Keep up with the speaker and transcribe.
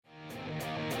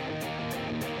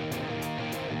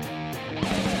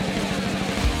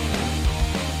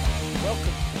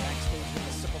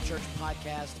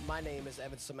Podcast. My name is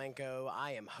Evan Semenko.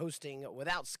 I am hosting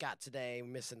without Scott today.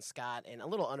 Missing Scott and a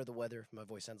little under the weather. My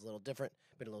voice sounds a little different.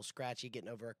 Been a little scratchy, getting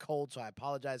over a cold, so I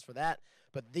apologize for that.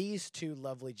 But these two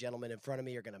lovely gentlemen in front of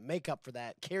me are going to make up for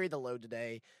that, carry the load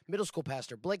today. Middle school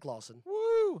pastor Blake Lawson.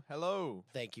 Woo! Hello.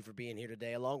 Thank you for being here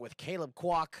today, along with Caleb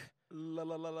Kwok,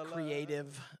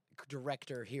 creative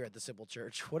director here at the Simple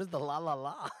Church. What is the la la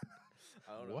la?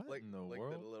 I don't know. What Blake, in the Blake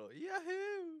world? did a little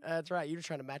Yahoo! That's right. You're just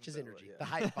trying to match his energy. Yeah. The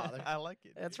hype father. I like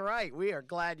it. That's right. We are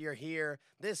glad you're here.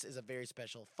 This is a very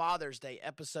special Father's Day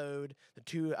episode. The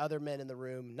two other men in the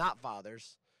room, not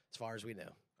fathers, as far as we know.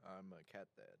 I'm a cat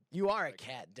dad. You are a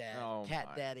cat dad. Oh, cat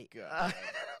my daddy. God.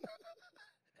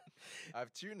 I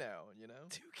have two now, you know?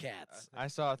 Two cats. I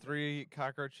saw 3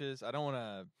 cockroaches. I don't want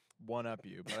to one-up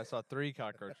you, but I saw 3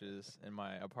 cockroaches in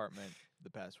my apartment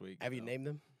the past week. Have you named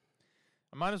them?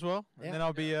 I might as well. And Yeah. then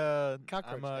I'll be Cockroach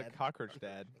I'm a dad. cockroach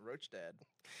dad. Roach dad.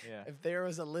 Yeah. If there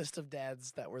was a list of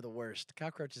dads that were the worst,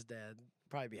 Cockroach's dad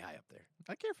probably be high up there.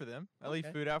 I care for them. I leave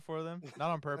food out for them.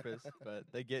 Not on purpose, but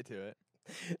they get to it.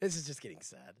 This is just getting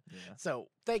sad. Yeah. So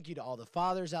thank you to all the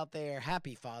fathers out there.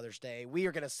 Happy Father's Day. We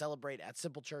are going to celebrate at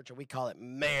Simple Church, and we call it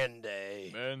Man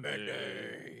Day. Man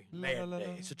Day. Man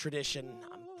Day. It's a tradition.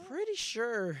 I'm pretty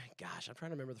sure, gosh, I'm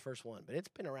trying to remember the first one, but it's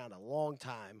been around a long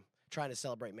time trying to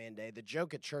celebrate Man Day. The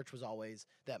joke at church was always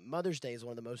that Mother's Day is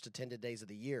one of the most attended days of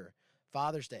the year.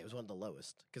 Father's Day was one of the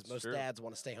lowest because most Sure. dads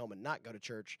want to stay home and not go to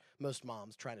church. Most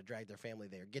moms trying to drag their family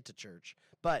there, get to church.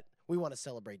 But we want to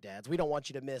celebrate dads. We don't want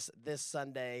you to miss this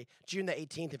Sunday, June the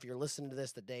 18th, if you're listening to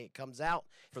this the day it comes out.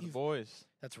 For the boys.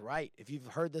 That's right. If you've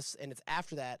heard this and it's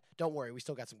after that, don't worry. We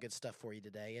still got some good stuff for you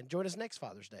today. And join us next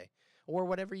Father's Day or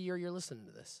whatever year you're listening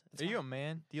to this. It's Are you a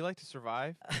man? Do you like to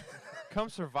survive? Come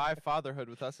survive fatherhood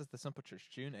with us at the Simple Church,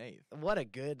 June 8th. What a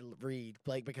good read,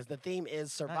 Blake, because the theme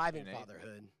is surviving June 8th.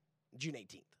 fatherhood. June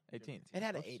 18th. 18th. It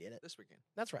had an Oops. 8 in it. This weekend.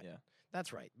 That's right. Yeah.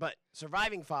 That's right. But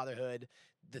surviving fatherhood,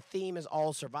 the theme is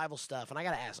all survival stuff. And I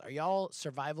got to ask, are y'all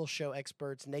survival show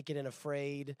experts, Naked and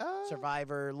Afraid,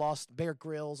 Survivor, Lost, Bear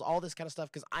Grylls, all this kind of stuff?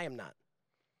 Because I am not.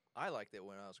 I liked it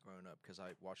when I was growing up because I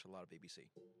watched a lot of BBC.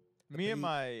 Me and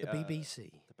my... The BBC.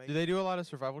 do they do a lot of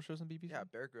survival shows on BBC? Yeah,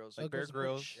 Bear Grylls. Like Bear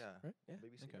Grylls. Yeah. Right? Yeah.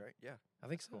 BBC, Okay. right? Yeah. I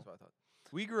think so. That's what I thought.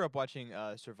 We grew up watching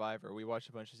Survivor. We watched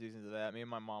a bunch of seasons of that. Me and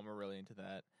my mom were really into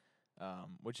that,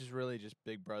 which is really just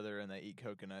Big Brother, and they eat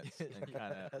coconuts and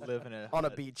kind of live in a On a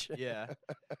hut. beach. Yeah,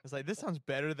 it's like this sounds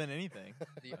better than anything.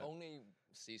 The only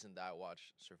season that I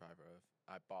watched Survivor of,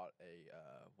 I bought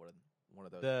a one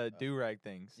of those. The do rag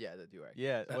things. Yeah, the do-rag.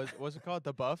 Yeah. What's it called?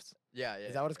 The buffs. Yeah, yeah.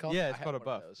 Is that what it's called? Yeah, I it's had called a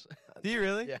one of buff. those. Do you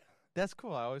really? Yeah. That's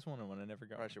cool. I always wanted one. I never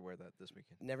got I one. should wear that this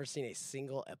weekend. Never seen a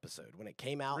single episode. When it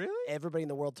came out, Really? everybody in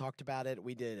the world talked about it.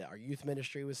 We did our youth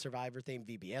ministry was Survivor themed,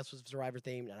 VBS was Survivor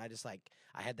themed, and I just I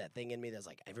had that thing in me that's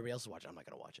like, everybody else is watching, I'm not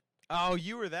going to watch it. Oh,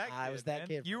 you were that kid. I was that man.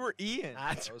 kid. You were Ian.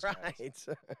 That's Those right.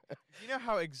 You know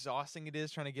how exhausting it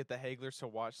is trying to get the Haglers to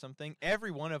watch something?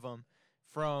 Every one of them,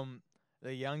 from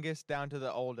the youngest down to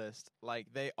the oldest, like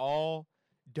they all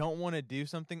don't want to do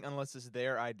something unless it's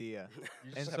their idea. You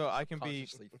just And have so to I can be...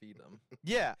 consciously feed them.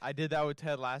 Yeah, I did that with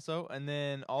Ted Lasso, and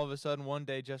then all of a sudden one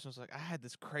day Justin was like, I had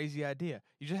this crazy idea.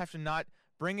 You just have to not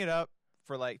bring it up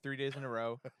for like 3 days in a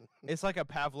row. It's like a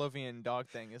Pavlovian dog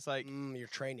thing. It's like, You're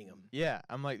training them. yeah,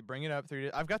 I'm like, bring it up 3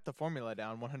 days. I've got the formula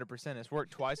down 100%. It's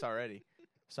worked twice already.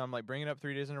 So I'm like, bring it up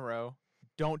 3 days in a row.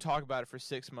 Don't talk about it for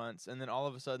 6 months, and then all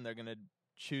of a sudden they're going to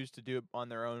choose to do it on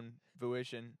their own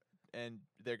fruition, and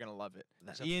they're going to love it.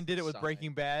 That's Ian did it with Sonic,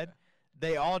 Breaking Bad. yeah.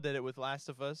 They all did it with Last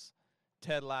of Us,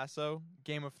 Ted Lasso,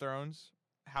 Game of Thrones,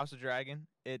 House of Dragon.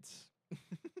 It's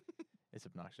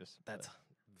obnoxious. That's but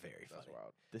very That's funny.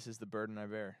 wild. this is the burden I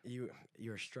bear.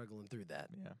 You're struggling through that.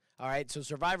 Yeah. All right, so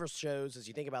survival shows, as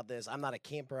you think about this, I'm not a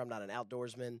camper, I'm not an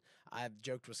outdoorsman. I've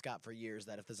joked with Scott for years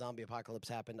that if the zombie apocalypse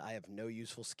happened, I have no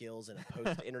useful skills in a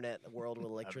post-internet world with A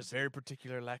electricity. very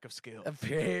particular lack of skill. A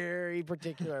very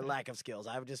particular lack of skills.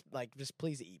 I would just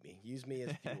please eat me. Use me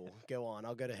as fuel. Go on.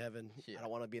 I'll go to heaven. Yeah. I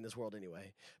don't want to be in this world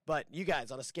anyway. But you guys,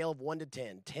 on a scale of 1 to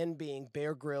 10, 10 being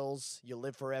Bear Grylls, you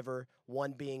live forever,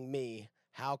 1 being me,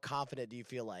 how confident do you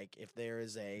feel like if there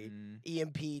is a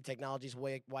EMP, technology's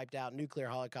wiped out, nuclear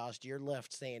holocaust, you're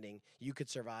left standing, you could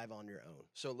survive on your own?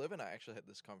 So Liv and I actually had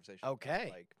this conversation. Okay.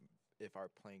 About, like, if our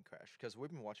plane crashed, because we've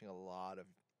been watching a lot of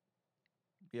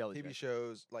Yellow TV Jacket.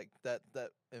 shows like that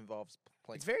involves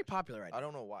plane. It's very popular right now. I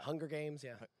don't know why. Hunger Games,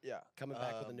 yeah. Yeah. Coming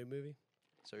back with a new movie.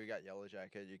 So you got Yellow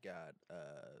Jacket, you got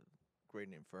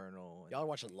Green Inferno. And Y'all are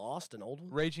watching Lost, an old one?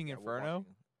 Raging yeah, we're Inferno.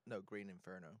 watching- No, Green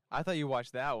Inferno. I thought you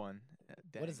watched that one.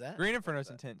 Dang. What is that? Green Inferno's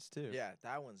intense too. Yeah,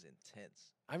 that one's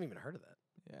intense. I haven't even heard of that.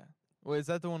 Yeah. Well, is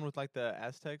that the one with like the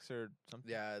Aztecs or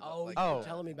something? Yeah. Oh, like, you were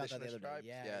telling me about that the indigenous other day. tribes.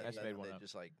 Yeah, Yeah. yeah, I just and made then one they up.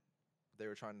 just like they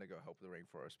were trying to go help the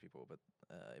rainforest people, but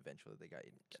eventually they got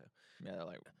eaten. So. Yeah, they're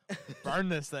like, burn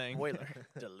this thing. Spoiler.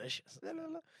 Delicious.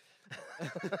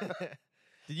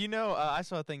 Did you know? I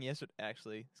saw a thing yesterday.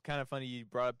 Actually, it's kind of funny you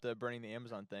brought up the burning the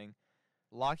Amazon thing.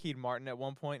 Lockheed Martin at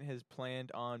one point has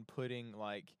planned on putting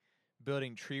like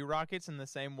building tree rockets in the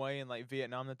same way in like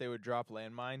Vietnam that they would drop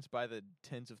landmines by the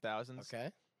tens of thousands. Okay.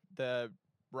 The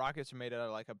rockets are made out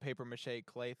of like a paper mache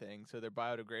clay thing, so they're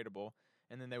biodegradable,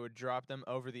 and then they would drop them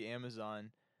over the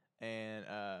Amazon and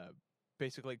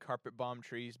basically carpet bomb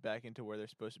trees back into where they're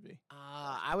supposed to be.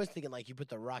 I was thinking like you put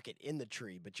the rocket in the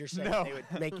tree, but you're saying No. they would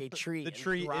make a tree. The and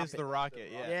tree drop is it. the rocket.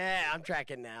 Yeah. Yeah, I'm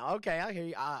tracking now. Okay, I hear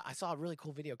you. I saw a really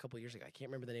cool video a couple years ago. I can't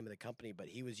remember the name of the company, but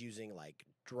he was using like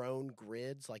drone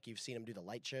grids, like you've seen him do the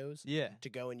light shows, Yeah. to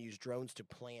go and use drones to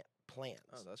plant plants.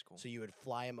 Oh, that's cool. So you would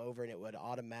fly them over, and it would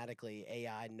automatically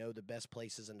AI know the best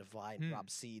places and to fly and drop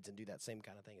seeds and do that same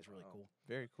kind of thing. It's really cool.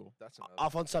 Very cool. That's another.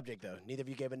 Off on subject though. Neither of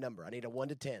you gave a number. I need a 1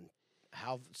 to 10.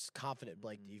 How confident,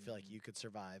 Blake, do you feel like you could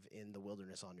survive in the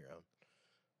wilderness on your own?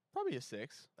 Probably a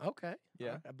 6. Okay. Yeah.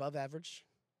 All right. Above average.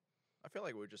 I feel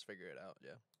like we'd just figure it out.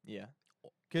 Yeah. Yeah.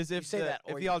 Because if say the, that,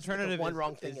 if or the you just get the alternative one is,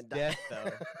 wrong thing is and die. death,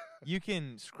 though, you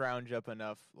can scrounge up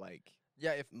enough, like,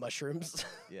 Yeah. If Mushrooms.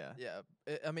 yeah. yeah,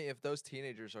 I mean, if those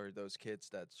teenagers are those kids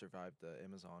that survived the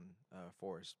Amazon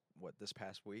forest, this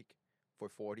past week for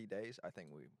 40 days, I think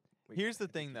we Here's the I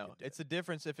think thing, we though. could do It's it. a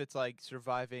difference if it's like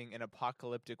surviving an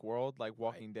apocalyptic world, like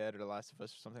Walking Dead or The Last of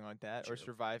Us or something like that, or True.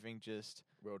 surviving just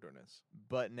wilderness.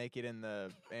 butt naked in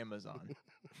the Amazon.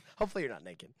 Hopefully you're not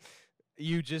naked.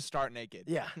 You just start naked.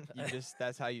 Yeah. You just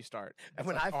that's how you start. And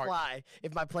when It's I like art. fly,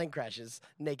 if my plane crashes,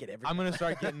 naked every I'm time. gonna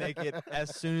start getting naked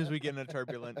as soon as we get into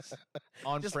turbulence.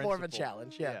 On Just more of a principle.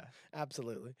 challenge. Yeah.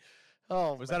 Absolutely.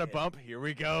 Oh, Was that a man. bump? Here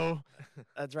we go.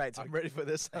 That's right. So I'm ready for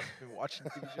this. I've been watching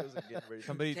TV shows and getting ready.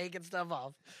 Somebody taking stuff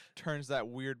off. turns that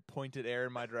weird pointed air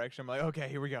in my direction. I'm like, okay,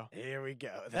 here we go. Here we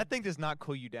go. That thing does not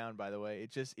cool you down, by the way. It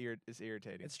just it's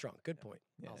irritating. It's strong. Good point.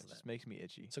 yeah, Also it that. just makes me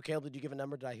itchy. So, Caleb, did you give a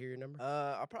number? Did I hear your number?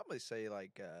 I'll probably say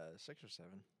like 6 or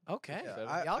 7. Okay. Yeah, seven.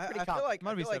 I, Y'all I, pretty I feel confident. like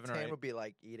Might I be feel like 7 or 10 8. would be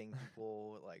like eating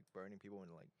people, like burning people,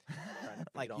 and like trying to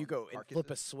Like feed you on go and flip a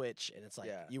carcasses. switch, and it's like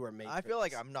Yeah. you were made. I for feel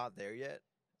like this. I'm not there yet.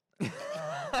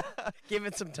 Give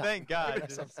it some time. Thank God. Give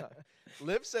it some time.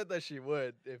 Liv said that she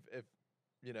would if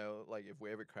you know, like if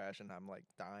we ever crash and I'm like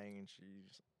dying and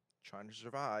she's trying to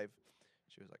survive.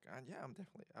 She was like, yeah,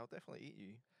 I'll definitely eat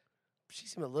you. She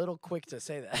seemed a little quick to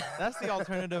say that. That's the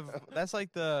alternative. That's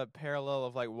like the parallel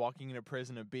of like walking into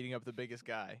prison and beating up the biggest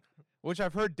guy, which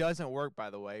I've heard doesn't work, by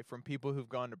the way, from people who've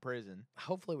gone to prison.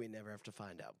 Hopefully, we never have to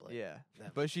find out, Blake. Yeah.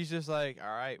 That- But she's just like, all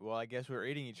right, well, I guess we're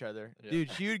eating each other. Yeah.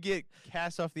 Dude, she would get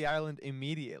cast off the island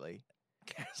immediately.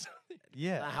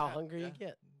 Yeah. Not how hungry you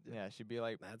get. Yeah, she'd be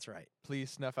like, That's right.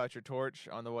 please snuff out your torch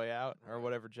on the way out, or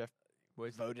whatever Jeff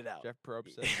Voted out. Jeff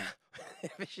Probst said. Yeah.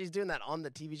 If she's doing that on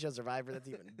the TV show Survivor, that's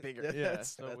even bigger. Yeah. Yeah,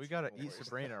 That's- so we that's gotta even eat worse.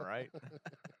 Sabrina, right?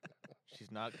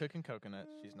 She's not cooking coconuts.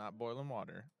 She's not boiling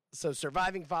water. So,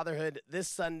 surviving fatherhood this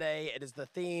Sunday. It is the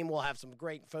theme. We'll have some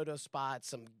great photo spots,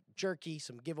 some jerky,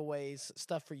 some giveaways,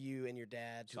 stuff for you and your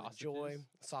dad to enjoy.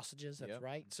 Sausages, that's Yep.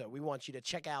 right. So, we want you to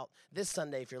check out this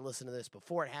Sunday if you're listening to this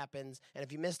before it happens. And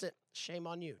if you missed it, shame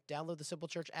on you. Download the Simple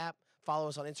Church app. Follow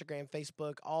us on Instagram,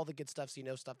 Facebook, all the good stuff so you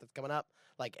know stuff that's coming up,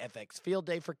 like FX Field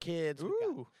Day for kids. We've got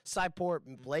Ooh. Cyport.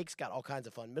 Blake's got all kinds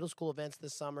of fun middle school events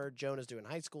this summer. Jonah's doing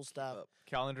high school stuff.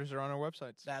 Calendars are on our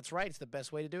websites. That's right. It's the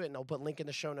best way to do it. And I'll put a link in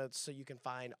the show notes so you can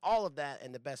find all of that.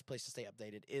 And the best place to stay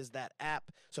updated is that app.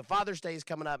 So Father's Day is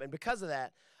coming up. And because of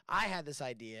that, I had this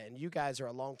idea, and you guys are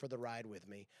along for the ride with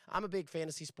me. I'm a big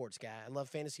fantasy sports guy. I love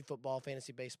fantasy football,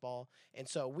 fantasy baseball. And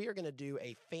so we are going to do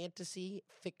a fantasy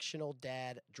fictional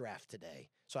dad draft today.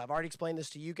 So I've already explained this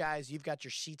to you guys. You've got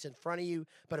your sheets in front of you.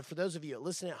 But for those of you that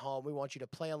listen at home, we want you to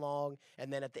play along.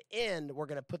 And then at the end, we're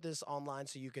going to put this online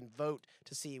so you can vote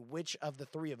to see which of the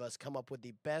three of us come up with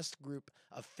the best group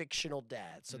of fictional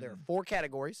dads. So there are 4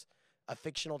 categories. A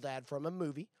fictional dad from a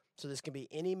movie. So this can be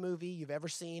any movie you've ever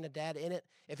seen a dad in it.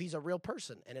 If he's a real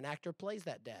person and an actor plays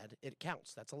that dad, it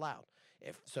counts. That's allowed.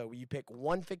 If so, you pick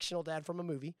one fictional dad from a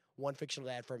movie, one fictional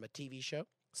dad from a TV show.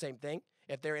 Same thing.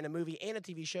 If they're in a movie and a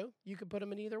TV show, you can put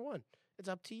them in either one. It's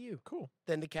up to you. Cool.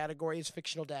 Then the category is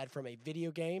fictional dad from a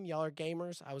video game. Y'all are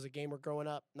gamers. I was a gamer growing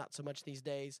up, not so much these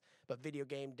days, but video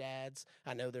game dads.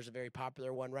 I know there's a very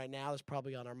popular one right now that's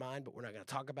probably on our mind, but we're not going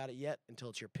to talk about it yet until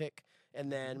it's your pick.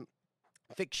 And then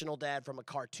fictional dad from a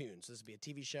cartoon. So this would be a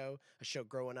TV show, a show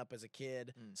growing up as a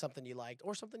kid, something you liked,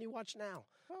 or something you watch now.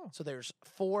 Oh. So there's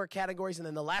 4 categories, and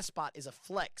then the last spot is a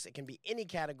flex. It can be any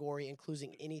category,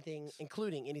 including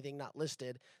anything not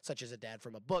listed, such as a dad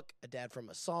from a book, a dad from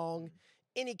a song,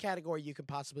 any category you could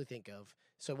possibly think of.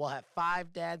 So we'll have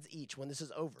 5 dads each when this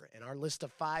is over. And our list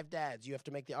of 5 dads, you have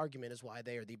to make the argument as why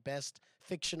they are the best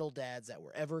fictional dads that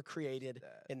were ever created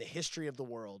in the history of the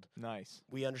world. Nice.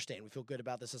 We understand. We feel good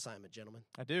about this assignment, gentlemen.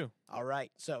 I do. All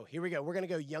right. So here we go. We're going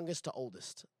to go youngest to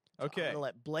oldest. So Okay. I'm going to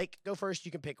let Blake go first.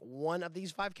 You can pick one of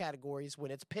these 5 categories.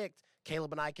 When it's picked,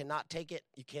 Caleb and I cannot take it.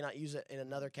 You cannot use it in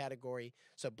another category.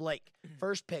 So Blake,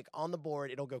 first pick on the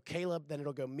board. It'll go Caleb, then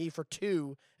it'll go me for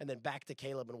 2, and then back to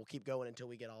Caleb, and we'll keep going until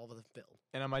we get all of them filled.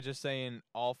 And am I just saying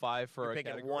all 5 for You're a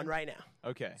picking category? 1 right now.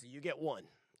 Okay. So you get 1.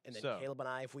 And then So- Caleb and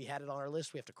I, if we had it on our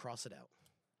list, we have to cross it out.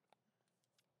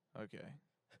 Okay.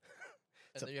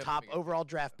 So then you have to top make it- overall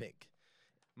draft pick.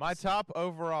 My top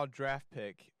overall draft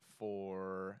pick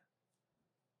for,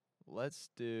 let's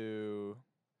do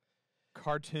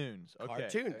cartoons.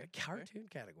 Okay. Cartoon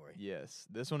category. Yes.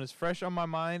 This one is fresh on my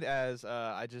mind as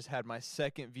I just had my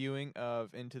second viewing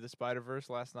of Into the Spider-Verse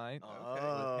last night with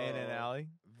Hannah and Allie.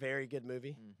 Very good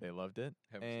movie. They loved it.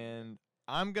 Haven't seen And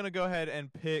I'm going to go ahead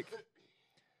and pick.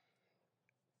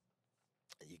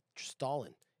 You're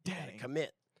stalling. You gotta Dang.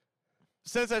 commit.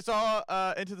 Since I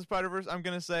saw Into the Spider-Verse, I'm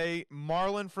going to say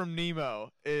Marlin from Nemo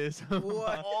is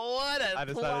What I a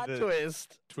decided plot to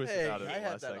twist. twisted Hey, out of I it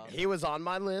had last that second. on. He was on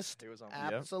my list. He was on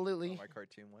Absolutely. my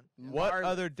cartoon one. What Marlin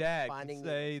other dad finding could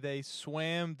say they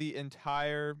swam the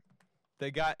entire... They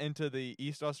got into the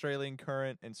East Australian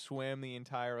current and swam the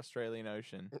entire Australian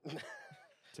Ocean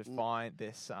to find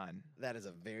this son. That is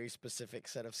a very specific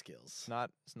set of skills.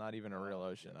 It's not even a real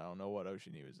ocean. I don't know what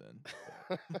ocean he was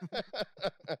in.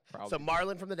 So Probably.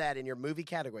 Marlon from the dad in your movie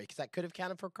category, because that could have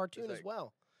counted for cartoon as that-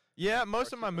 well. Yeah,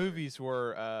 most of my Cartoon or- movies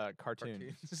were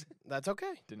cartoons. Cartoons. That's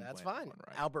okay. Didn't That's plan fine. one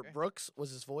right. Albert Okay. Brooks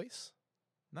was his voice.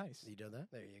 Nice. You know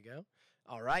that? There you go.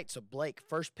 All right. So Blake,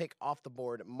 first pick off the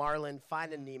board. Marlon,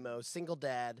 finding Nemo, single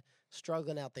dad,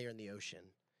 struggling out there in the ocean.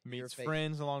 Your Meets favorite.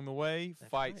 friends along the way, That's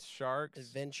fights right. sharks,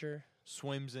 Adventure.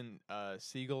 swims in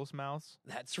seagulls' mouths.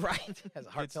 That's right. Has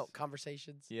heartfelt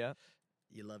conversations. Yeah.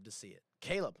 You love to see it.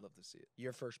 Caleb, Love to see it.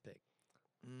 your first pick.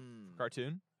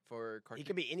 Cartoon. For cartoon. He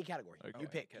can be any category. Okay. You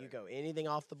pick. Okay. You go. Anything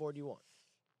off the board you want.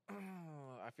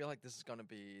 I feel like this is gonna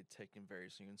be taken very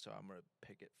soon, so I'm gonna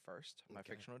pick it first. My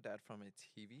Okay. fictional dad from a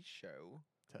TV show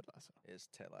Ted Lasso. is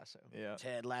Ted Lasso. Yeah.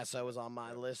 Ted Lasso is on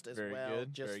my list as Very well.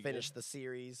 good, Just very finished the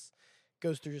series.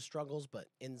 Goes through his struggles, but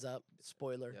ends up,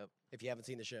 spoiler, Yep. if you haven't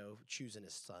seen the show, choosing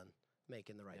his son,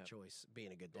 making the right Yep. choice,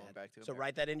 being a good Going dad. back to So America.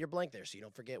 write that in your blank there so you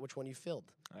don't forget which one you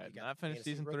filled. I You had got not finished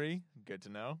Fantasy season Rookies? 3. Good to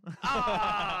know.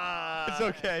 Ah! It's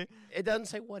okay. It doesn't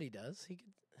say what he does. He could.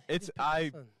 It's pick his I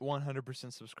son.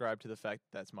 100% subscribe to the fact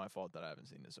that's my fault that I haven't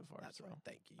seen it so far. That's so right.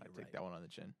 Thank you. I You're take right. that one on the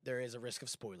chin. There is a risk of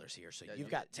spoilers here. So Yeah, you've you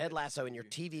got get- Ted you Lasso in your you-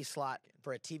 TV slot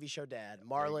for a TV show dad.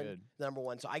 Marlon, good. number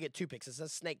 1. So I get 2 picks. It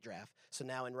says snake draft. So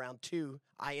now in round 2,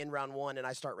 I end round 1 and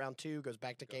I start round 2. Goes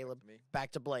back to Go back Caleb, to me.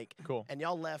 back to Blake. Cool. And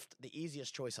y'all left the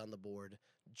easiest choice on the board.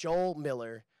 Joel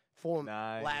Miller from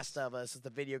Nice. Last of Us is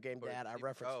the video game For dad I TV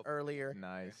referenced oh, earlier.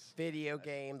 Nice. Video Nice.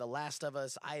 game, The Last of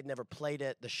Us. I had never played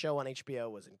it. The show on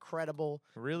HBO was incredible.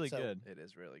 Really So- good. It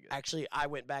is really good. Actually, I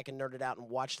went back and nerded out and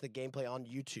watched the gameplay on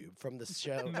YouTube from the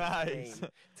show. Nice. game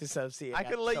to so see. I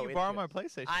got could let so you borrow into my it.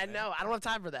 PlayStation. I man. know. I don't have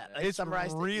time for that. I It's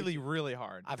summarized it. really, YouTube. really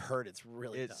hard. I've heard it's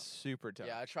really It's tough. super tough.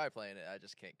 Yeah, I tried playing it. I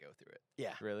just can't go through it.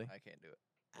 Yeah, Really? I can't do it.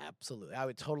 absolutely. I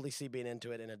would totally see being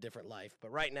into it in a different life.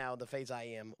 But right now, the phase I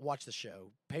am, watch the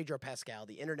show. Pedro Pascal,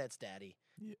 the internet's daddy,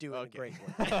 Yeah, doing okay. great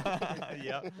work.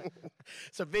 Yep.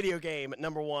 So video game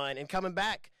number 1. And coming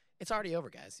back, it's already over,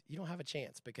 guys. You don't have a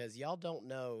chance because y'all don't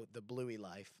know the Bluey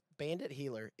life. Bandit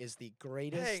Healer is the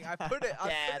greatest Dang, I put it. I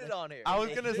Dad. put it on here. I was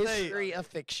in gonna the say- history of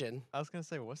fiction. I was gonna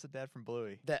say, what's the dad from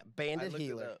Bluey? That I Bandit looked it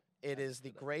Healer. up. It I is the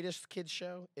looked it up. greatest kids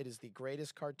show. It is the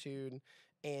greatest cartoon.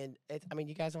 And I mean,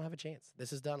 you guys don't have a chance.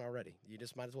 This is done already. You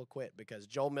just might as well quit because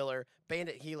Joel Miller,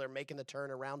 Bandit Healer, making the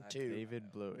turn around I 2.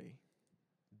 David Bluey.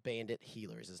 Bandit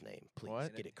Healer is his name. Please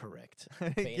What? get it correct.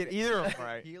 Get Bandit either of them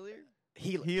right. Healer.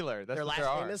 Healer. Healer. That's Their what last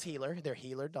they name are. is Healer. They're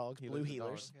healer dogs, Healer's blue the dog.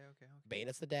 healers. Okay.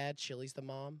 Bandit's the dad, Chili's the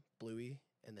mom, Bluey,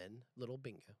 and then little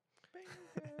Bingo.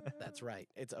 That's right.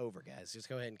 It's over, guys. Just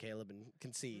go ahead and Caleb and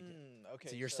concede. Okay.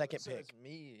 So your second so pick. it's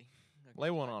me. Okay, Lay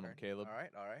one my on him, turn. Caleb. All right.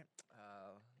 All right.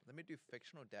 Let me do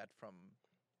fictional dad from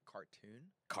cartoon.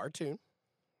 Cartoon.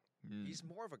 Mm. He's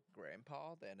more of a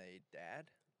grandpa than a dad.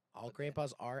 All But then-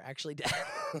 grandpas are actually dad.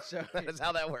 So that is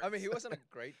how that works. I mean, he wasn't a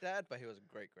great dad, but he was a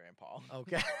great grandpa.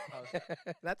 Okay.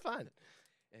 I That's fine.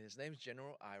 and his name's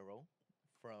General Iroh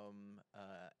from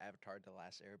Avatar: The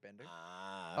Last Airbender.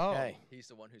 Ah, Oh. okay. He's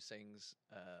the one who sings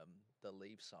the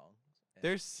Leave song. And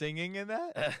There's singing in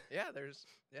that? yeah, there's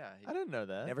I didn't know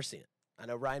that. Never seen it. I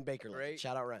know Ryan Baker. Loves it. Great-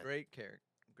 Shout out Ryan. great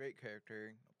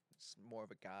character. It's more of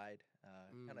a guide,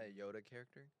 kind of Yoda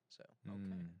character. So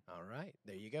Mm. All right,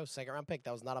 there you go. Second round pick.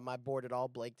 That was not on my board at all.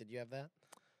 Blake, did you have that?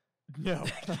 No,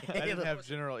 I didn't Caleb. have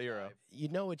General Eero. You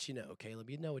know what you know, Caleb.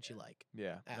 You know what you like.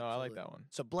 Yeah, no, I like Absolutely. that one.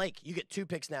 So Blake, you get 2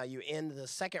 picks now. You end the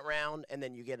second round, and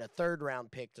then you get a third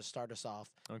round pick to start us off.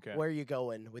 Okay. Where are you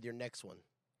going with your next one?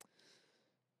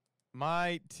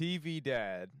 My TV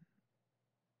dad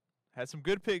had some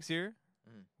good picks here.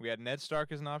 Mm. We had Ned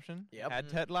Stark as an option. Yep. Had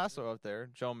Ted Lasso up there.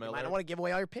 Joe You Miller. might not want to give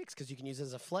away all your picks because you can use it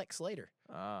as a flex later.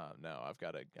 No, I've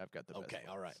got the best Okay,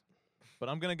 all ones. right. But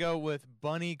I'm gonna go with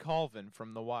Bunny Colvin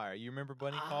from The Wire. You remember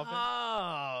Bunny Colvin?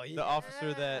 Oh, The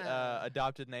officer that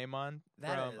adopted Namon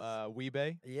That from is-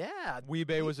 Weebay. Yeah.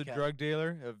 Weebay was a deep cut. drug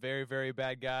dealer, a very, very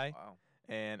bad guy. wow.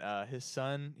 And his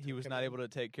son, he was him not in. able to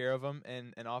take care of him,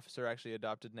 and an officer actually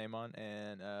adopted Namon,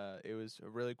 and it was a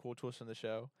really cool twist on the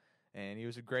show, and he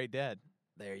was a great dad.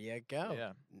 There you go.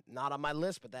 Yeah, Not on my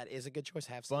list, but that is a good choice.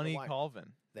 Have some Bunny Wire.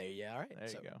 Colvin. There you All right. There you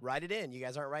so go. write it in. You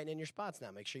guys aren't writing in your spots now.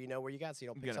 Make sure you know where you got so you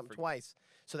don't I'm pick gonna something forget. twice.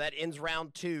 So that ends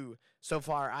round 2. So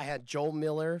far, I had Joel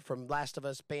Miller from Last of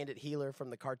Us, Bandit Healer from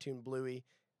the cartoon Bluey.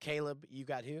 Caleb, you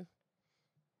got who?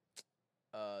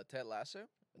 Ted Lasso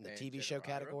In the and TV show General Iroh.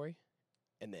 category.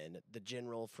 And then the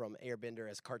general from Airbender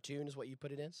as cartoon is what you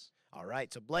put it in. All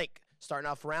right. So Blake, starting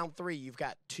off round 3, you've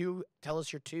got 2. Tell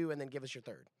us your 2 and then give us your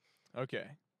third. Okay.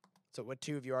 So what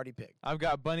 2 have you already picked? I've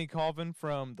got Bunny Colvin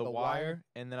from The The Wire, Wire.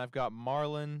 and then I've got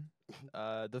Marlin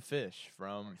the fish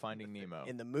from Finding Nemo.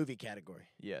 In the movie category.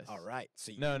 Yes. All right.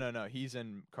 So you No. He's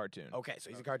in cartoon. Okay, so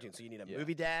he's a cartoon. So you need a Yeah.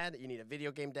 movie dad, you need a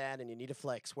video game dad, and you need a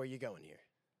flex. Where are you going here?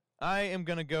 I am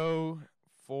gonna go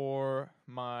for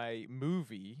my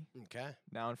movie. Okay.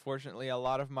 Now, unfortunately, a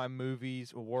lot of my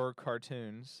movies were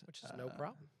cartoons, Which is no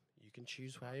problem. You can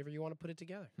choose however you want to put it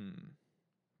together.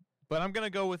 But I'm gonna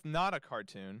go with not a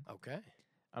cartoon. Okay.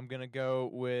 I'm gonna go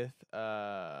with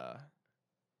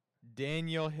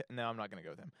Daniel. No, I'm not gonna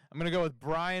go with him. I'm gonna go with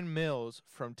Brian Mills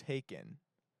from Taken.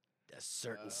 A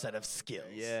certain set of skills.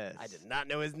 Yes. I did not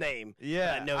know his name.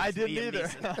 Yeah, I know I it's didn't Liam either.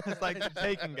 Neeson. It's like the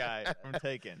Taken guy from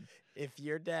Taken. If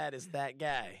your dad is that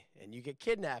guy and you get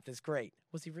kidnapped, it's great.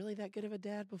 Was he really that good of a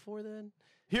dad before then?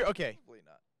 Here, okay. Probably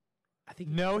not. I think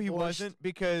No, he divorced. wasn't,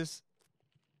 because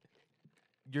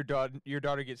your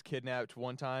daughter gets kidnapped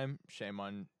one time. Shame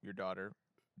on your daughter.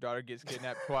 Daughter gets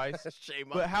kidnapped twice.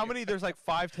 Shame on But how you. many? There's like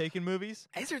 5 Taken movies.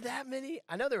 Is there that many?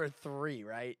 I know there were 3,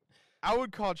 right? I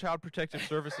would call Child Protective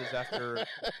Services after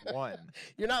 1.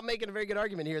 You're not making a very good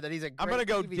argument here that he's a great I'm gonna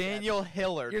go TV dad. Daniel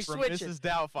Hillard You're from switching. Mrs.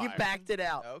 Doubtfire. You backed it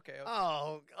out. Okay.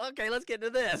 Oh, okay, let's get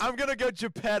into this. I'm gonna go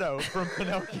Geppetto from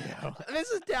Pinocchio. This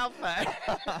is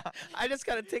Doubtfire. I just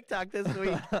got a TikTok this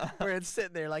week where it's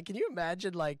sitting there like, can you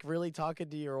imagine like really talking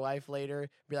to your wife later?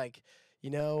 Be like, you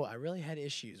know, I really had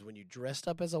issues when you dressed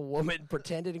up as a woman,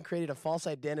 pretended and created a false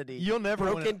identity, You'll never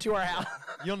broke win. into our house.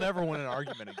 You'll never win an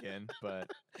argument again. But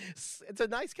It's a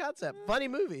nice concept. Funny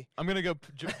movie. I'm gonna go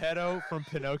Geppetto from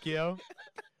Pinocchio.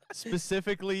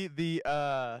 Specifically, the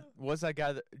what's that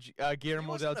guy?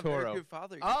 Guillermo del Toro. Good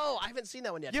father. Oh, I haven't seen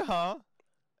that one yet. Yeah. Huh?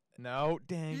 No,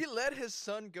 dang. He let his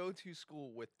son go to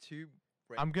school with 2.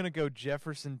 I'm gonna go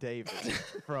Jefferson Davis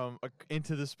from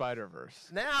Into the Spider-Verse.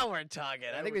 Now we're talking.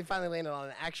 I think we finally landed on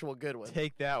an actual good one.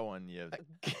 Take that one, you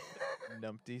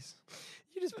numpties.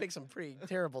 You just picked some pretty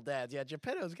terrible dads. Yeah,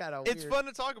 Geppetto's kind of It's weird. fun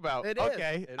to talk about. It is.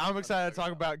 Okay, It is I'm fun to excited to talk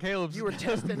talk about Caleb's. You were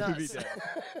testing movie us. dad.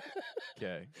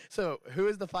 Okay, So, who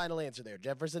is the final answer there?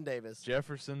 Jefferson Davis.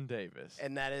 Jefferson Davis.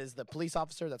 And that is the police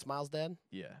officer that's Miles' dad?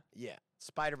 Yeah, Yeah.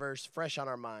 Spider-Verse, fresh on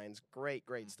our minds. Great,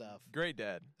 great stuff. great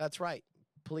dad. That's right.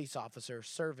 Police officer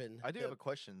serving. I do have a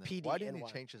question. Then. Why didn't he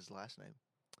PDNY. change his last name?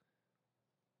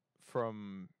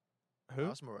 From who?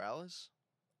 Miles Morales.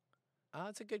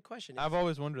 That's a good question. I've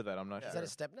always wondered that. I'm not Yeah. Is sure.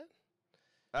 that a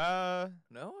stepdad?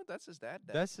 No, that's his dad.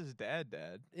 That's his dad.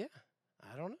 Yeah.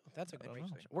 I don't know. That's a I good don't know.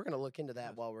 question. We're going to look into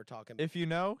that while we're talking. If you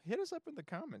know, hit us up in the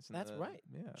comments. That's right.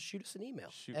 Yeah. Shoot us an email.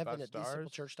 Shoot Evan 5 at stars.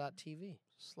 DeCimpleChurch.tv.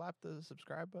 Slap the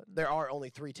subscribe button. There are only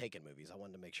 3 Taken movies. I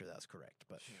wanted to make sure that's correct,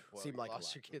 but Well, seemed you like a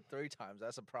lost lot. your kid 3 times.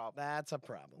 That's a problem. That's a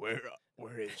problem.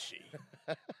 Where is she?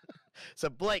 So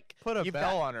Blake, Put a you've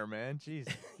bell got, on her, man. Jeez.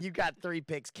 you've got 3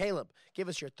 picks. Caleb, give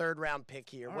us your third round pick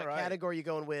here. All What right. category are you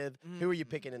going with? Who are you Mm.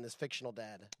 picking in this fictional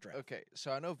dad draft? Okay,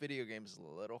 so I know video games is a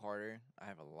little harder. I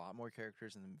have a lot more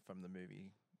characters from the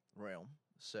movie realm,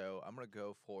 so I'm gonna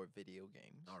go for video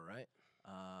games. All right.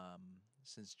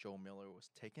 since Joel Miller was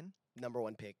taken, Number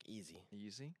one pick, easy.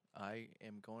 easy. I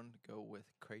am going to go with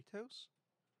Kratos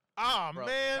Oh from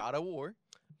man. God of War.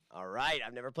 All right,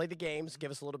 I've never played the games.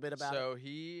 Give us a little bit about it. So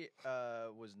he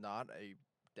was not a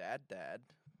dad,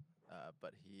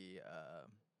 but he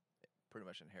pretty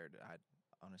much inherited.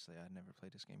 Honestly, I never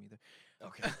played this game either.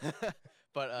 Okay.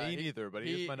 But Me neither, but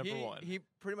he is my number one. He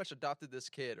pretty much adopted this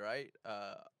kid, right?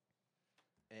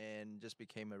 And just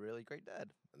became a really great dad.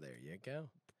 There you go.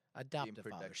 Adopted father,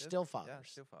 productive. still fathers. Yeah,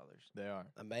 still fathers. They are.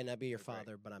 I may not be your They're great.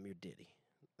 father, but I'm your diddy.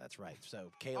 That's right.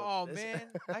 So Caleb. Oh this- man,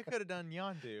 I could have done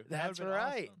Yondu. That That's would've been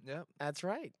right. awesome. Yep. That's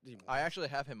right. I actually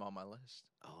have him on my list.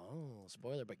 Oh,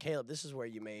 spoiler. But Caleb, this is where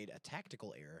you made a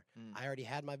tactical error. Mm. I already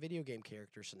had my video game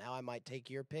character, so now I might take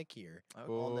your pick here.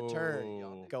 Okay. On the turn,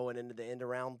 Ooh. going into the end of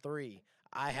round 3.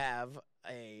 I have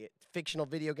a fictional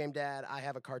video game dad. I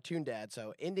have a cartoon dad.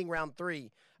 So ending round 3,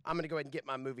 I'm going to go ahead and get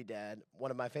my movie dad. One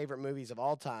of my favorite movies of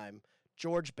all time,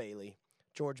 George Bailey.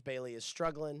 George Bailey is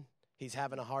struggling. He's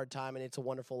having a hard time, and It's a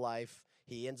Wonderful Life.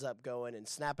 He ends up going and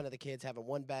snapping at the kids, having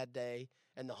one bad day,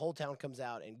 and the whole town comes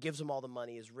out and gives him all the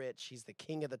money. Is rich. He's the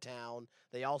king of the town.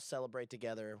 They all celebrate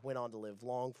together. Went on to live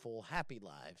long, full, happy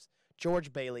lives.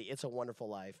 George Bailey, It's a Wonderful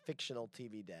Life, fictional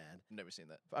TV dad. Never seen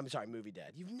that. I'm sorry, movie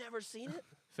dad. You've never seen it?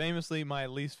 Famously, my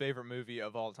least favorite movie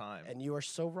of all time. And you are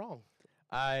so wrong.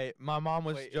 My mom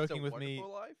was Wait, joking It's a with me.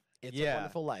 Wonderful Life? It's Yeah. a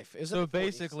Wonderful Life. It was in So the 40s.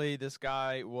 basically, this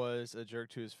guy was a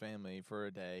jerk to his family for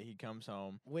a day. He comes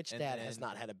home. Which and dad has then-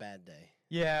 not had a bad day?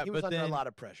 Yeah, He was but under then a lot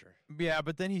of pressure.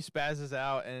 but then he spazzes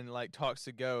out and like talks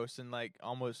to ghosts and like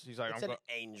almost he's like It's an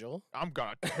angel. I'm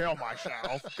gonna kill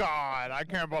myself. God, I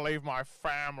can't believe my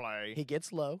family. He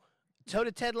gets low. So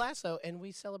did Ted Lasso, and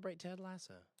we celebrate Ted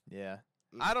Lasso. Yeah.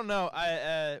 Mm. I don't know.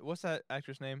 What's that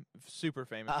actress name? Super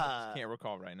famous. I just can't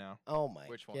recall right now. Oh my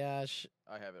Which one? gosh!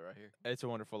 I have it right here. It's a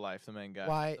Wonderful Life. The main guy.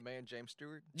 Why, The man James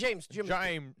Stewart. Jimmy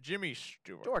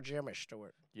Stewart. George Jimmy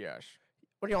Stewart? Yes.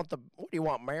 What do you want? What do you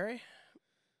want, Mary?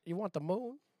 You want the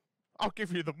moon? I'll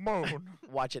give you the moon.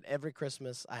 Watch it every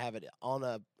Christmas. I have it on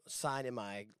a sign in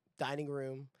my dining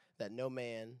room that no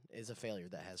man is a failure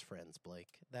that has friends. Blake,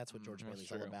 that's what George that's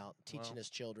Bailey's all true. about: teaching Well, his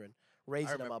children, I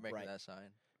raising them remember making upright. that sign.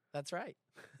 That's right.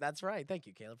 That's right. Thank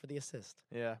you, Caleb, for the assist.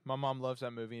 Yeah, my mom loves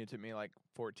that movie. And it took me like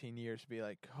 14 years to be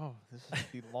like, oh, this is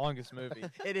the longest movie.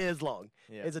 It is long.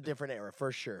 Yeah. It's a different era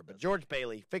for sure. But George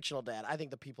Bailey, fictional dad, I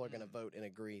think the people are going to vote and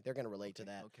agree. They're going to relate to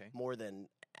that Okay. more than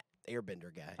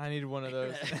Airbender guy. I needed one of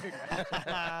those.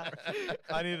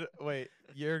 Wait,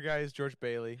 your guy is George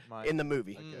Bailey. Mine. In the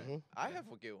movie. Okay. Mhm. I have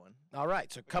a good one. All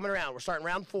right, so coming around, we're starting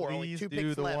round 4. Only Please 2 do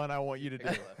picks the left. one I want you to do.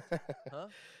 Pick left. Huh?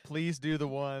 Please do the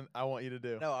one I want you to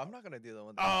do. No, I'm not gonna do the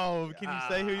one. Oh, can you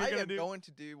say who you're I gonna am do? going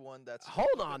to do one that's. Hold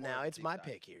a bit on more now. It's deep my dive.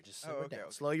 pick here. Just Oh, simmer okay, down.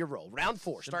 okay. Slow your roll. Round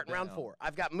 4. Simmer Starting round down. 4.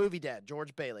 I've got movie dad,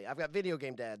 George Bailey. I've got video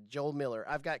game dad, Joel Miller.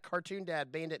 I've got cartoon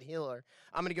dad, Bandit Hiller.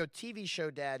 I'm going to go TV show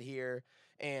dad here.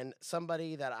 And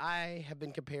somebody that I have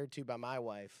been compared to by my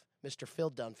wife, Mr.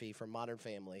 Phil Dunphy from Modern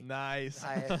Family. Nice.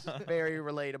 Very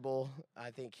relatable.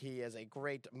 I think he is a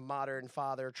great modern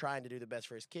father trying to do the best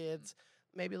for his kids.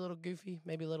 Maybe a little goofy,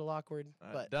 maybe a little awkward,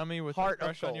 but dummy with heart a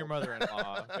of crush on your gold.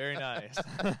 mother-in-law. Very nice.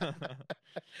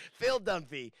 Phil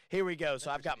Dunphy. Here we go. So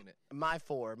Never I've got seen it. my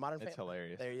 4. Modern It's Family.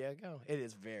 hilarious. There you go. It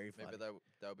is very funny. Maybe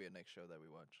that'll be a next show that we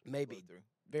watch. Maybe. Go through.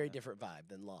 Very Yeah. different vibe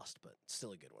than Lost, but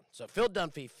still a good one. So Phil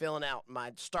Dunphy filling out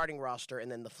my starting roster, and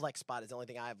then the flex spot is the only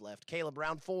thing I have left. Caleb,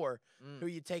 round 4. Mm. Who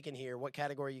you taking here? What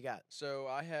category you got? So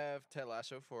I have Ted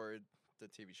Lasso for the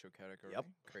TV show category. Yep.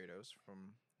 Kratos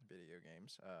from video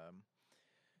games.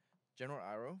 General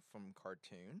Iroh from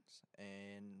cartoons,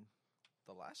 and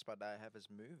the last spot that I have is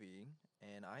movie,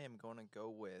 and I am going to go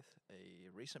with a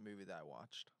recent movie that I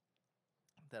watched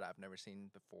that I've never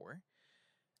seen before,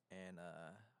 and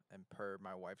per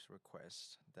my wife's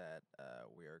request that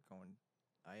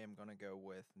I am going to go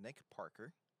with Nick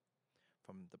Parker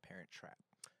from The Parent Trap.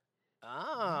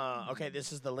 Ah, okay.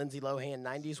 This is the Lindsay Lohan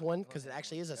 90s one because it Lohan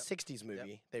actually one, is a yep. 60s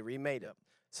movie. They remade it. Yep.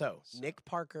 So, So- Nick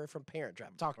Parker from Parent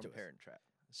Trap. Talk from to us. Parent Trap.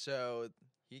 So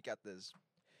he got this.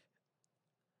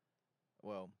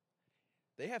 Well,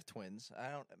 they have twins. I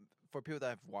don't. For people that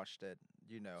have watched it,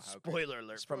 you know how. great- Spoiler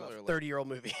alert from Spoiler a alert. 30-year-old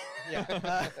movie.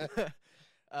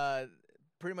 Yeah.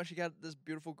 Pretty much, he got this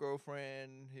beautiful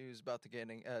girlfriend who's about to get.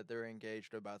 They're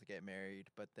engaged. They're about to get married,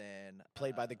 but then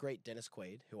Played by the great Dennis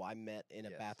Quaid, who I met in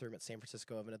a Yes. bathroom at San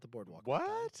Francisco Oven at the Boardwalk. one time.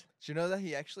 What? Did you know that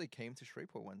he actually came to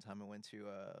Shreveport one time and went to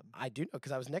I do know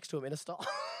because I was next to him in a stall.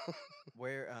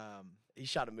 where He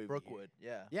shot a movie. here. Brookwood?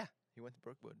 Yeah. Yeah. He went to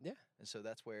Brookwood. Yeah. And so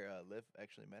that's where Liv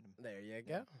actually met him. There you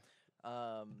Yeah.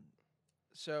 go.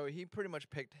 So he pretty much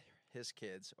picked his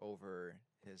kids over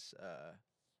his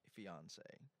fiance.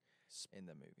 in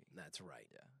the movie. That's right.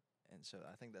 Yeah, and so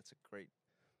I think that's a great.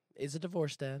 Is a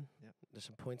divorce dad. Yep. There's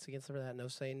some points against her for that. No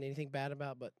saying anything bad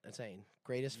about, but I'm saying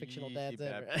greatest fictional Yee, dads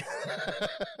ever.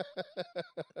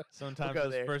 Sometimes go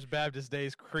those there. First Baptist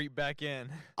days creep back in.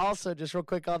 Also, just real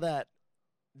quick on that,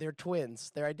 they're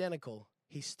twins. They're identical.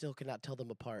 He still could not tell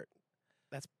them apart.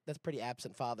 That's pretty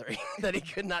absent fathering that he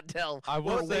could not tell. I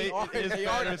will say it is they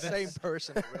are better the than same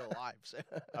person in real life. So.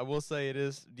 I will say it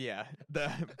is, yeah,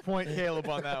 the point Caleb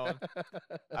on that one.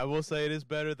 I will say it is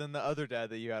better than the other dad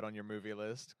that you had on your movie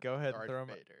list. Go ahead and throw him.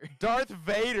 Vader. Darth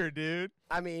Vader, dude.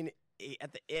 I mean,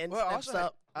 at the end, Well, I steps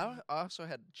also, had, up. I also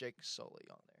had Jake Sully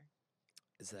on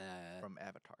there Is that from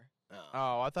Avatar.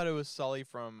 Oh, I thought it was Sully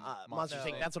from Monsters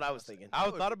No. Inc.? That's what I was thinking. I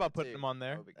That would thought be about good putting too. him on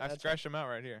there. That would be good. I That's scratched him out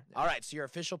right here. All right, so your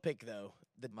official pick, though,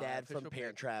 the My dad from official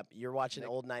Parent pick, Trap. You're watching Nick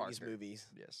old 90s Parker. movies.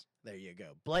 Yes. There you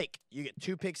go. Blake, you get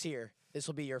 2 picks here. This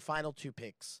will be your final 2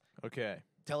 picks. Okay.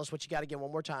 Tell us what you got again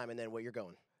one more time and then where you're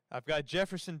going. I've got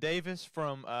Jefferson Davis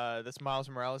from that's Miles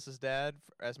Morales' dad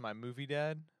as my movie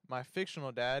dad. My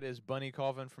fictional dad is Bunny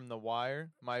Colvin from The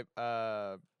Wire. My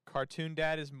cartoon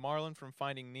dad is Marlin from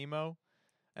Finding Nemo.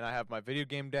 And I have my video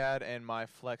game dad and my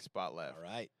flex spot left. All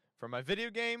right. For my video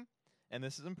game, and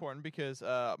this is important because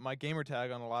my gamer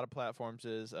tag on a lot of platforms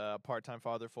is part-time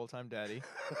father, full-time daddy.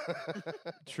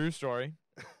 True story.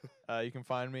 You can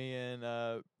find me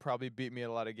and probably beat me at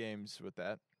a lot of games with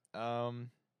that.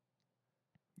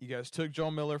 You guys took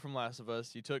Joel Miller from Last of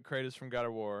Us. You took Kratos from God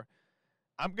of War.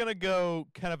 I'm going to go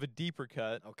kind of a deeper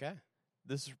cut. Okay.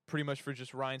 This is pretty much for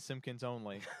just Ryan Simpkins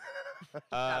only. Shout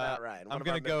out Ryan. I'm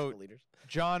going to go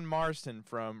John Marston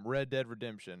from Red Dead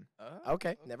Redemption.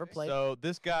 Okay. Never played. So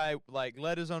this guy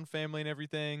led his own family and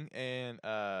everything, and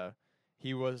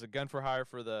he was a gun for hire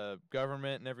for the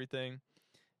government and everything.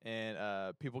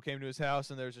 And people came to his house,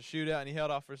 and there was a shootout, and he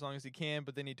held off for as long as he can.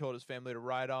 But then he told his family to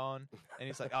ride on, and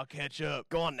he's like, "I'll catch up."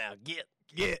 Go on now. Get.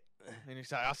 And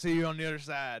he's like, "I'll see you on the other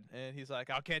side." And he's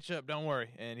like, "I'll catch up. Don't worry."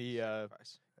 And he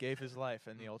gave his life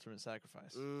in the ultimate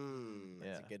sacrifice. That's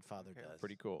Yeah. a good father does.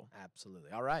 Pretty cool.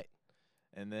 Absolutely. All right.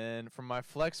 And then from my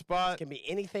flex It spot, can be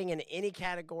anything in any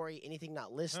category, anything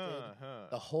not listed.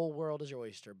 The whole world is your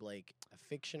oyster, Blake. A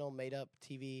fictional, made-up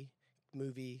TV,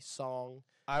 movie, song.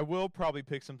 I will probably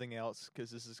pick something else because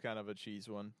this is kind of a cheese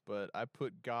one, but I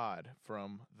put God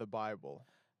from the Bible.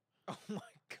 Oh my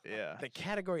god. Yeah. The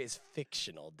category is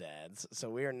fictional, dads, so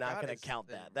we are not God going is to count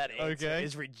the that. That real- answer Okay.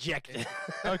 is rejected.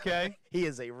 Okay. He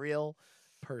is a real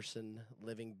person,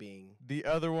 living being. The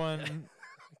other one,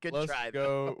 Good let's try,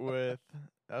 go with,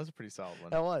 that was a pretty solid one.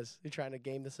 That was. You're trying to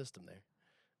game the system there.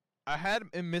 I had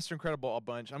in Mr. Incredible a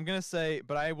bunch. I'm going to say,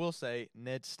 but I will say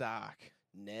Ned Stark.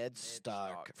 Ned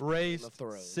Stark. Stark. Raised of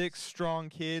Thrones. 6 strong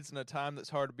kids in a time that's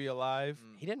hard to be alive.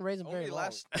 He didn't raise him very Only long.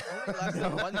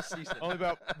 lasted one season. Only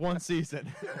about one season.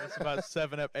 It's about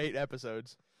 8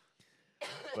 episodes.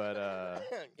 But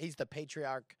He's the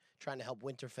patriarch trying to help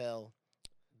Winterfell.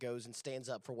 Goes and stands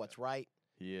up for what's right.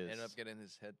 he is. Ended up getting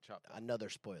his head chopped off. Another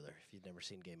spoiler if you've never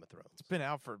seen Game of Thrones. It's been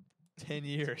out for 10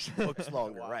 years. Books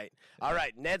longer, Wow. right? All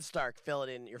right, Ned Stark, fill it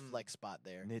in your flex spot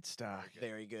there. Ned Stark.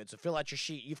 Very good. So fill out your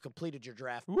sheet. You've completed your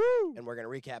draft. Woo! And we're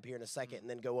going to recap here in a second and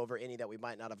then go over any that we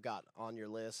might not have got on your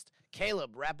list.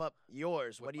 Caleb, wrap up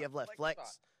yours. What With do you my have left? flex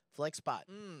Flex? Flex spot.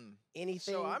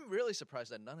 Anything? So I'm really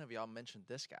surprised that none of y'all mentioned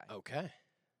this guy. Okay.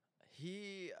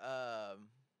 He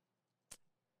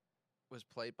was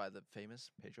played by the famous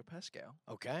Pedro Pascal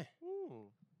Okay.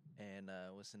 and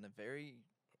was in a very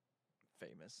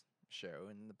famous show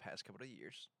in the past couple of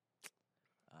years,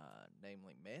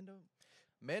 namely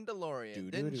Mandalorian.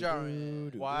 Din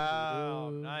Djarin. Wow,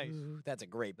 nice. That's a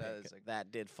great pick. That is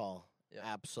That did fall. Yeah.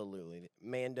 Absolutely.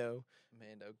 Mando,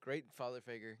 Great father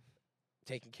figure.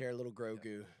 taking care of little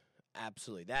Grogu.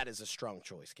 Absolutely. That is a strong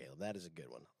choice, Caleb. That is a good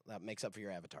one. That makes up for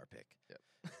your Avatar pick. Yep.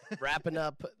 Wrapping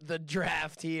up the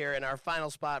draft here in our final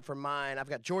spot for mine, I've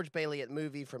got George Bailey at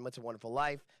movie from It's a Wonderful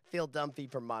Life, Phil Dunphy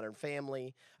from Modern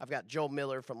Family. I've got Joel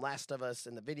Miller from Last of Us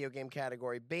in the video game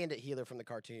category, Bandit Healer from the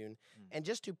cartoon. And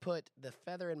just to put the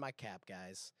feather in my cap,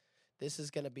 guys, this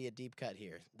is going to be a deep cut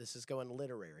here. This is going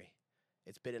literary.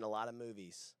 It's been in a lot of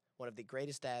movies. One of the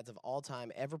greatest dads of all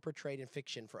time ever portrayed in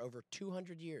fiction for over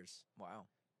 200 years. Wow.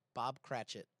 Bob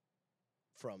Cratchit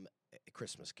from A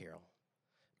Christmas Carol.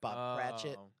 Bob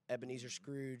Cratchit, Ebenezer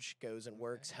Scrooge, goes and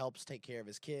works, helps take care of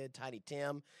his kid, Tiny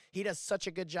Tim. He does such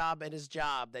a good job at his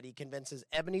job that he convinces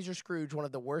Ebenezer Scrooge, one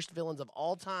of the worst villains of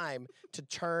all time, to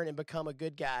turn and become a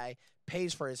good guy,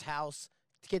 pays for his house,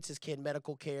 gets his kid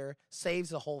medical care, saves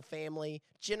the whole family.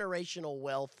 Generational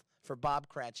wealth for Bob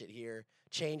Cratchit here.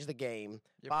 Change the game.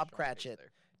 Yep, Bob strong pick Cratchit,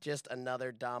 there. just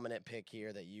another dominant pick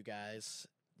here that you guys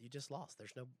you just lost.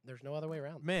 There's no other way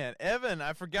around. Man, Evan,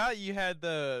 I forgot you had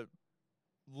the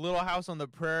Little House on the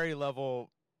Prairie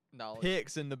level Knowledge.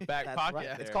 picks in the back That's pocket right.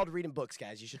 there. It's called reading books,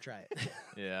 guys. You should try it.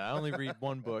 Yeah, I only read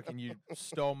one book, and you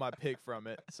stole my pick from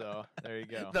it. So there you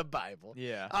go. The Bible.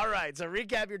 Yeah. All right, so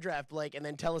recap your draft, Blake, and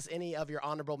then tell us any of your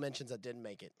honorable mentions that didn't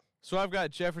make it. So I've got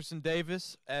Jefferson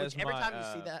Davis as Which every my. time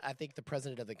you see that, I think the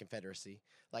president of the Confederacy.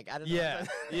 Like, I don't know. Yeah,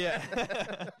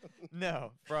 yeah.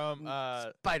 No, from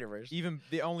Spider-Verse. even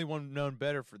the only one known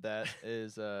better for that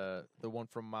is the one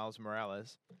from Miles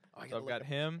Morales. Oh, So I've got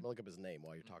him. I'm gonna look up his name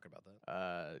while you're talking about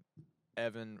that.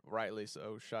 Evan, rightly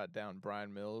so, shot down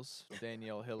Brian Mills,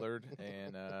 Danielle Hillard,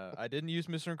 and I didn't use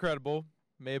Mr. Incredible.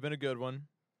 May have been a good one.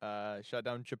 Shot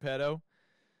down Geppetto.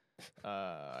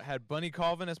 I had Bunny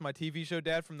Colvin as my TV show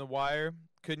dad from The Wire.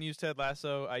 Couldn't use Ted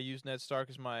Lasso. I used Ned Stark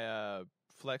as my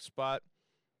flex spot.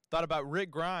 Thought about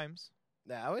Rick Grimes.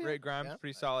 Now, Rick Grimes,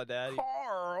 pretty solid dad.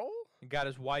 Carl. He got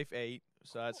his wife ate,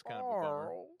 so that's kind of a bummer.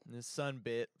 And his son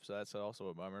bit, so that's also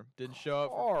a bummer. Didn't show up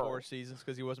for 4 Carl. seasons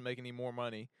because he wasn't making any more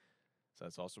money, so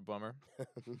that's also a bummer.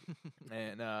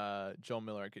 And Joel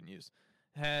Miller I couldn't use.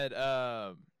 Had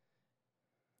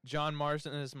John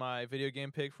Marsden as my video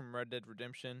game pick from Red Dead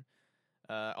Redemption.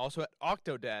 Also had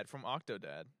Octodad from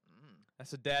Octodad.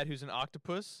 That's a dad who's an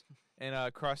octopus and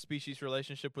a cross-species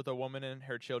relationship with a woman and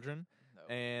her children.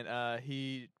 No. And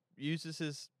he uses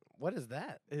his What is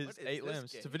that? his What is 8 this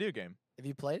limbs. It's a game? video game. Have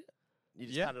you played it? You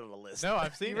just Yeah. found it on a list. No,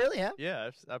 I've seen You it. really have?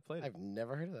 Yeah, I've played it. I've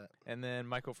never heard of that. And then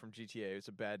Michael from GTA. It's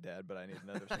a bad dad, but I need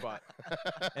another spot.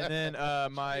 And then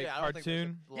my Yeah, I don't think there's a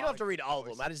cartoon. You don't have to read all of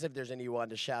them. I just if there's any you wanted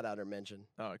to shout out or mention.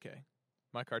 Oh, okay.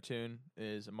 My cartoon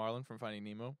is Marlin from Finding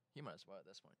Nemo. You might as well at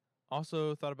this point.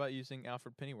 Also thought about using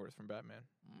Alfred Pennyworth from Batman.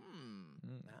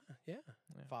 Yeah.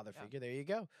 Yeah. Father Yeah. figure. There you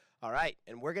go. All right.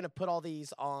 And we're going to put all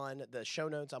these on the show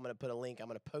notes. I'm going to put a link. I'm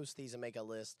going to post these and make a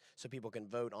list so people can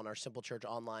vote on our Simple Church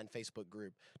Online Facebook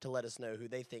group to let us know who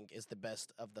they think is the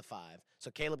best of the 5.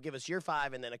 So, Caleb, give us your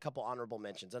 5 and then a couple honorable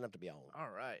mentions. Doesn't have to be all of them.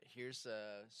 All right. Here's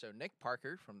so Nick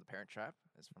Parker from The Parent Trap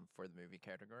is for the movie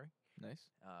category.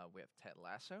 Nice. We have Ted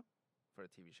Lasso for the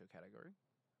TV show category.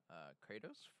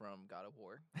 Kratos from God of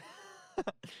War.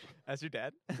 As your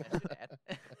dad. As your dad.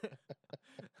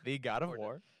 The God of For the-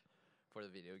 War. For the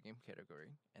video game category,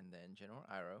 and then General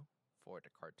Iroh for the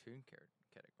cartoon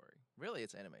category. Really,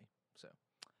 it's anime, so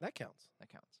That counts. that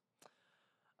counts.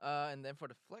 And then for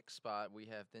the flex spot, we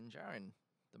have Din Djarin,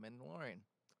 the Mandalorian.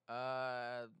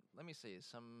 Let me see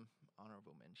some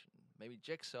honorable mention. Maybe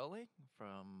Jake Sully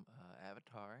from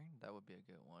Avatar. That would be a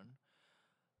good one.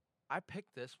 I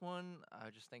picked this one. I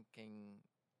was just thinking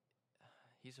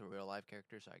he's a real life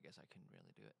character, so I guess I couldn't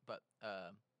really do it. But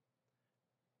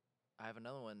I have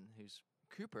another one who's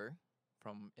Cooper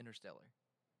from Interstellar.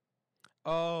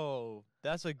 Oh,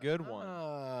 that's a good one.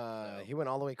 So- He went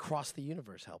all the way across the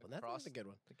universe helping. That's Across a good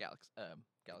one. The galaxy.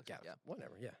 Galaxy. Yeah.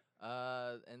 Whatever. Yeah.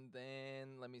 And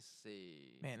then let me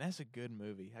see. Man, that's a good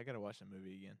movie. I got to watch that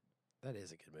movie again. That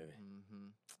is a good movie.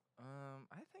 Mm-hmm.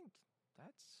 I think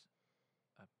that's.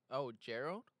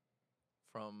 Gerald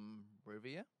from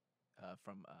Rivia.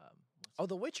 From Oh,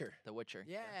 The Witcher. The Witcher.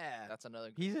 Yeah. That's another.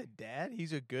 He's a dad?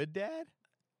 He's a good dad?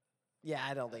 Yeah,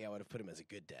 I don't think I would have put him as a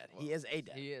good dad. He Well, is a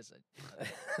dad. He is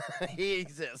He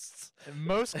exists.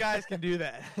 Most guys can do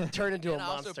that. Turn into a And I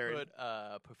also monster.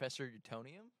 put Professor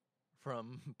Utonium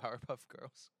from Powerpuff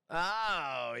Girls.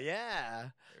 Oh, yeah.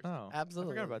 Oh,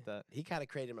 Absolutely. I forgot about that. He kind of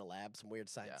created him in a lab, some weird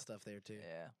science Yeah. stuff there, too.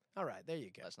 Yeah, All right, there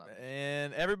you go. that's not.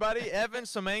 And everybody, Evan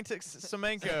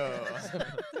Semenko.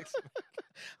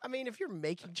 I mean, if you're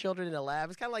making children in a lab,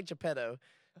 it's kind of like Geppetto.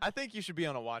 I think you should be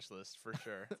on a watch list for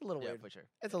sure. It's a little Yeah, weird. for sure.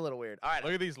 It's a little weird. All right,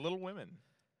 Look at these little women.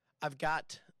 I've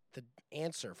got the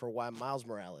answer for why Miles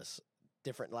Morales,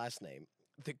 different last name.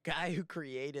 The guy who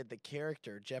created the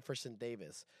character, Jefferson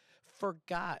Davis,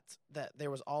 forgot that there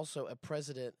was also a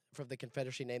president from the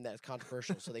Confederacy named that is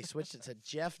controversial. So they switched it to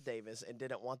Jeff Davis and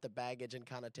didn't want the baggage and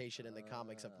connotation in the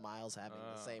comics of Miles having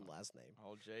the same last name.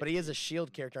 Old Jake. But he is a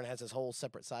S.H.I.E.L.D. character and has his whole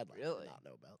separate sideline I Really? did not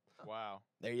know about. Wow.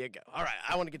 There you go. All right,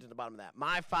 I want to get to the bottom of that.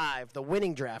 My 5, the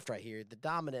winning draft right here, the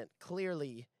dominant,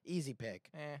 clearly easy pick.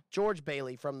 George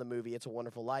Bailey from the movie It's a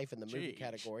Wonderful Life in the movie Jeez.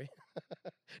 category.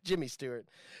 Jimmy Stewart.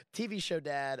 TV show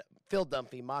dad, Phil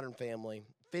Dunphy, Modern Family.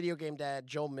 Video game dad,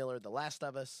 Joel Miller, The Last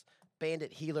of Us.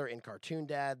 Bandit Healer and Cartoon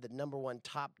Dad, the #1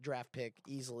 top draft pick,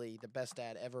 easily the best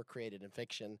dad ever created in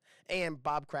fiction. And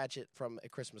Bob Cratchit from A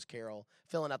Christmas Carol,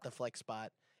 filling out the flex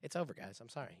spot. It's over, guys. I'm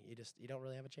sorry. You don't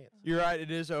really have a chance. You're right.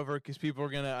 It is over because people are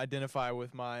going to identify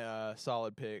with my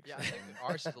solid picks. Yeah, I think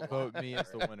ours is a lot. Vote me as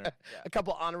the winner. A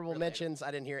couple honorable Really? mentions I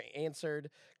didn't hear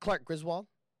answered. Clark Griswold.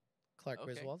 Clark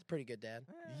Okay. Griswold, pretty good dad.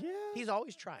 Yeah. He's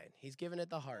always trying. He's giving it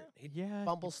the heart. He Yeah.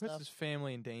 bumble he puts stuff. his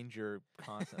family in danger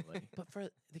constantly.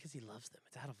 But because he loves them.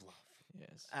 It's out of love.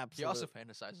 Yes. Absolutely. He also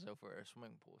fantasizes over a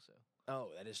swimming pool, so. Oh,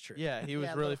 that is true. Yeah, he was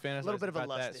Yeah, really a fantasizing little bit of a about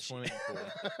lust that issue. swimming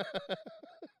pool.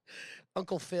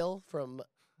 Uncle Phil from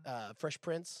Fresh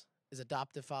Prince is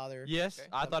adoptive father. Yes, Okay.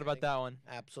 I thought about Everything. that one.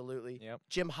 Absolutely. Yep.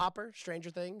 Jim Hopper, Stranger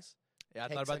Things. Yeah, I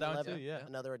Hank thought about that one 7-Eleven, too. Yeah.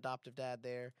 Another adoptive dad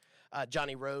there.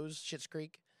 Johnny Rose, Schitt's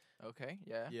Creek. Okay,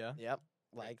 yeah. Yeah. Yep.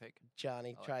 Great Like pick. Johnny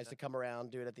I like tries that. to come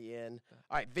around, do it at the end. Yeah.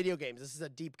 All right, video games. This is a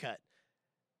deep cut.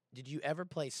 Did you ever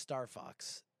play Star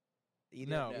Fox? Either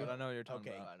No, of you? but I know what you're talking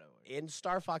Okay. about. I know. what In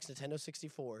Star Fox Nintendo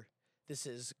 64, this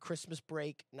is Christmas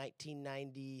break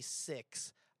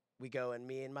 1996. We go and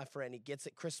me and my friend, he gets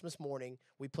it Christmas morning.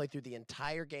 We play through the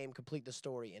entire game, complete the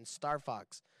story. In Star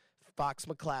Fox, Fox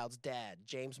McCloud's dad,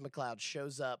 James McCloud,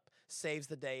 shows up, saves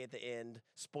the day at the end.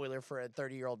 Spoiler for a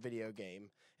 30-year-old video game.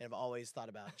 And I've always thought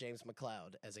about James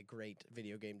McCloud as a great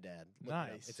video game dad. Look it up.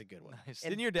 Nice. It's a good one. Nice.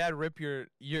 And- Didn't your dad rip your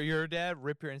dad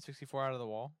rip your N64 out of the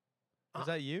wall? Was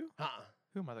that you? Uh-uh.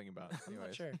 Who am I thinking about? I'm not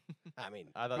Anyways. sure. I mean,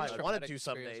 I thought probably that- wanted Traumatic to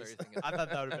some experience, days. are you thinking? I thought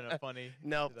that would have been a funny.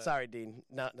 No, do that. sorry, Dean.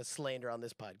 Not a slander on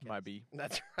this podcast. Might be.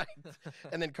 That's right.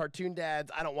 And then cartoon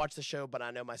dads. I don't watch the show, but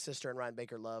I know my sister and Ryan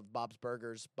Baker love Bob's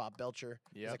Burgers. Bob Belcher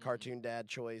is a Yep. cartoon dad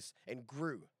choice, and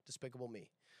Gru, Despicable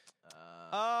Me.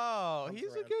 Oh, Comes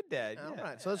he's a around. good dad. All Yeah.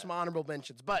 right, so those are my honorable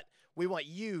mentions. But we want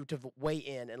you to weigh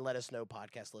in and let us know,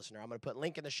 podcast listener. I'm going to put a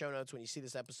link in the show notes when you see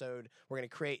this episode. We're going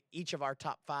to create each of our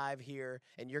top 5 here,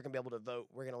 and you're going to be able to vote.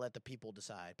 We're going to let the people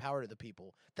decide. Power to the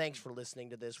people. Thanks for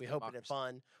listening to this. We hope it's Democracy.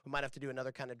 fun. We might have to do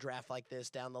another kind of draft like this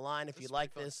down the line. If This you will be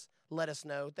like fun. this, let us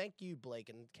know. Thank you, Blake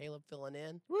and Caleb, filling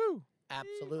in. Woo.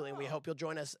 Absolutely. And we hope you'll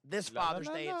join us this La, la, Father's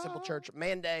la, Day at Simple la. Church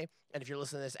Man Day. And if you're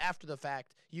listening to this after the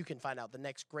fact, you can find out the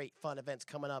next great fun events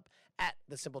coming up at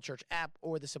the Simple Church app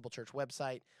or the Simple Church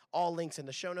website. All links in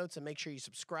the show notes. And make sure you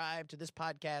subscribe to this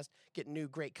podcast, get new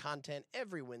great content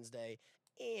every Wednesday.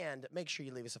 And make sure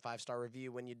you leave us a 5-star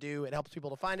review when you do. It helps people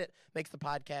to find it, makes the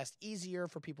podcast easier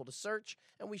for people to search,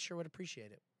 and we sure would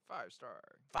appreciate it. 5-star.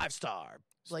 5-star.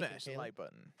 Blake and Smash the Caleb, like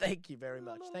button. thank you very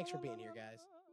much. Thanks for being here, guys.